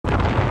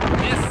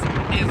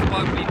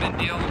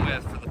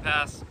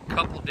past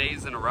couple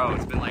days in a row.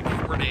 It's been like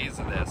 4 days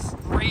of this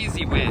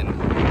crazy wind.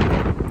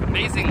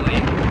 Amazingly,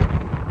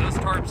 those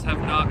tarps have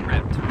not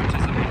ripped, which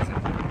is amazing.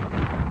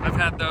 I've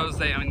had those,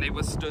 they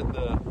withstood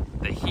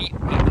the heat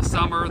of the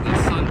summer,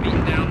 the sun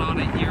beating down on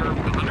it here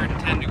with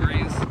 110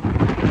 degrees.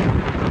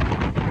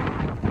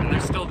 And they're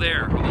still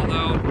there,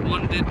 although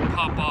one did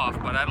pop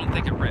off, but I don't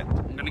think it ripped.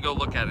 I'm gonna go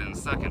look at it in a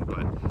second,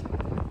 but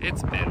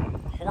it's been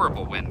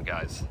horrible wind,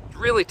 guys. It's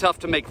really tough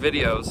to make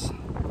videos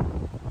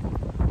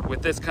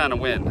with this kind of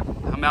wind.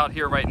 I'm out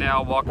here right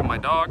now walking my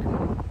dog.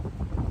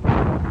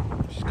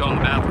 She's going to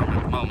the bathroom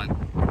at the moment.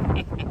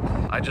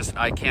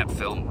 I can't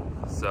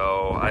film,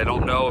 so I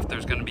don't know if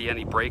there's gonna be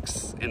any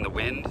breaks in the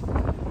wind.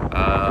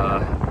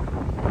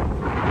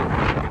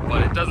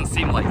 But it doesn't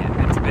seem like it.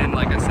 It's been,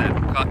 like I said,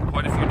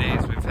 quite a few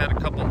days. We've had a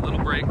couple little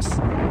breaks,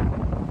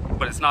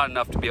 but it's not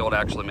enough to be able to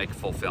actually make a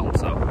full film.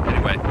 So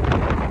anyway,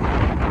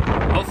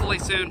 hopefully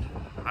soon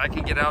I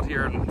can get out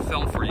here and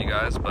film for you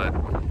guys, but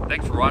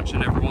thanks for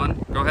watching,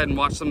 everyone. Go ahead and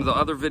watch some of the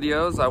other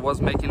videos. I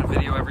was making a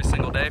video every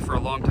single day for a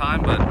long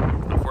time, but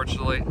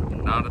unfortunately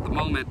not at the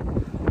moment.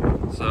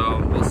 So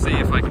we'll see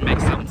if I can make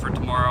something for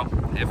tomorrow.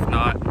 If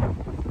not,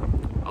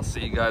 I'll see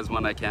you guys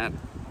when I can.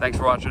 Thanks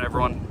for watching,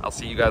 everyone. I'll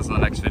see you guys in the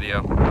next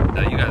video.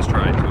 Now you guys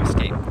try to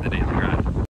escape the daily grind.